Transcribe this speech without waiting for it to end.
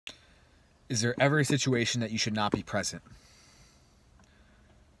Is there ever a situation that you should not be present?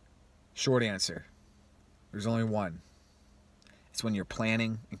 Short answer. There's only one. It's when you're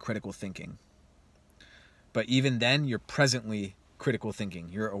planning and critical thinking. But even then, you're presently critical thinking.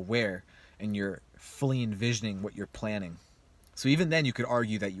 You're aware and you're fully envisioning what you're planning. So even then, you could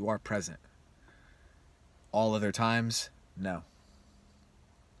argue that you are present. All other times, no.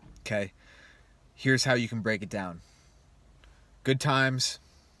 Okay? Here's how you can break it down. Good times,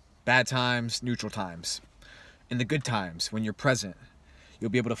 bad times, neutral times. In the good times, when you're present, you'll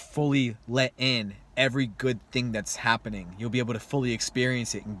be able to fully let in every good thing that's happening. You'll be able to fully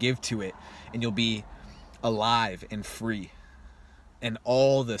experience it and give to it, and you'll be alive and free. And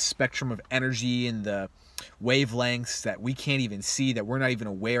all the spectrum of energy and the wavelengths that we can't even see, that we're not even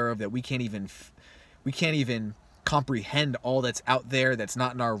aware of, that we can't even comprehend all that's out there, that's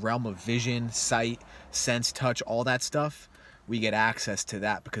not in our realm of vision, sight, sense, touch, all that stuff. We get access to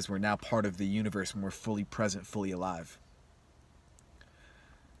that because we're now part of the universe and we're fully present, fully alive.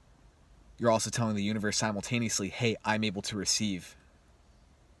 You're also telling the universe simultaneously, hey, I'm able to receive,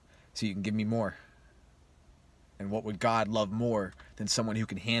 so you can give me more. And what would God love more than someone who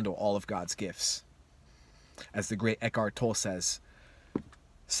can handle all of God's gifts? As the great Eckhart Tolle says,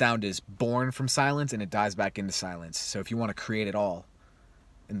 sound is born from silence and it dies back into silence. So if you want to create it all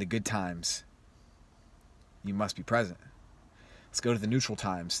in the good times, you must be present. Let's go to the neutral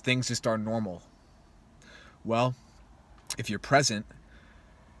times. Things just are normal. Well, if you're present,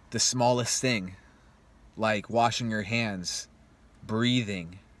 the smallest thing, like washing your hands,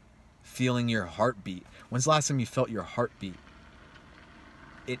 breathing, feeling your heartbeat. When's the last time you felt your heartbeat?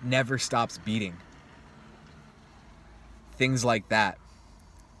 It never stops beating. Things like that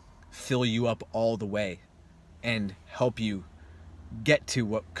fill you up all the way and help you get to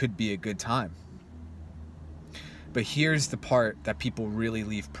what could be a good time. But here's the part that people really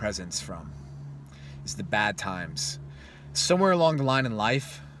leave presence from, is the bad times. Somewhere along the line in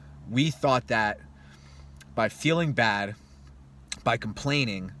life, we thought that by feeling bad, by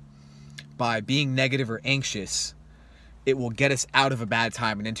complaining, by being negative or anxious, it will get us out of a bad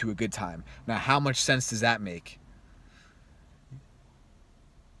time and into a good time. Now, how much sense does that make?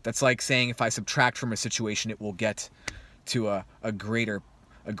 That's like saying if I subtract from a situation, it will get to a greater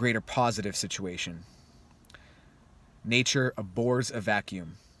positive situation. Nature abhors a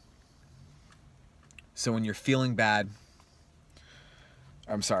vacuum. So when you're feeling bad,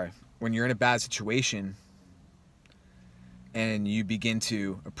 when you're in a bad situation and you begin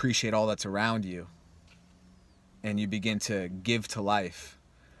to appreciate all that's around you and you begin to give to life,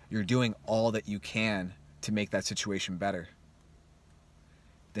 you're doing all that you can to make that situation better.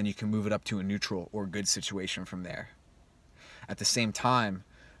 Then you can move it up to a neutral or good situation from there. At the same time,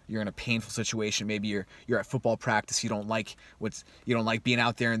 you're in a painful situation. Maybe you're at football practice. You don't like being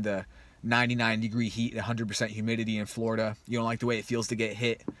out there in the 99-degree heat, 100% humidity in Florida. You don't like the way it feels to get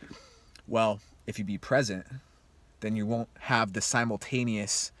hit. Well, if you be present, then you won't have the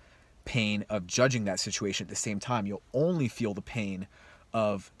simultaneous pain of judging that situation at the same time. You'll only feel the pain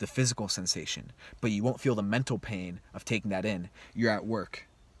of the physical sensation, but you won't feel the mental pain of taking that in. You're at work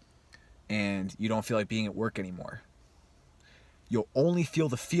and you don't feel like being at work anymore. You'll only feel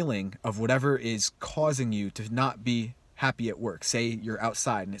the feeling of whatever is causing you to not be happy at work. Say you're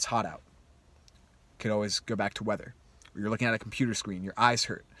outside and it's hot out. Could always go back to weather. Or you're looking at a computer screen, your eyes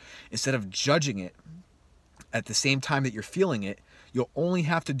hurt. Instead of judging it at the same time that you're feeling it, you'll only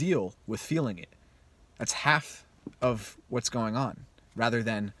have to deal with feeling it. That's half of what's going on, rather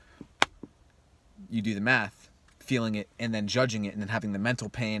than you do the math, feeling it and then judging it and then having the mental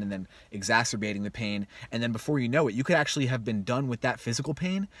pain and then exacerbating the pain. And then before you know it, you could actually have been done with that physical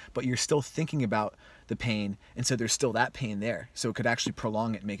pain, but you're still thinking about the pain. And so there's still that pain there. So it could actually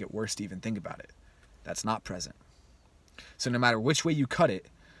prolong it and make it worse to even think about it. That's not present. So no matter which way you cut it,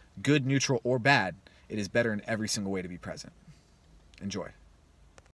 good, neutral, or bad, it is better in every single way to be present. Enjoy.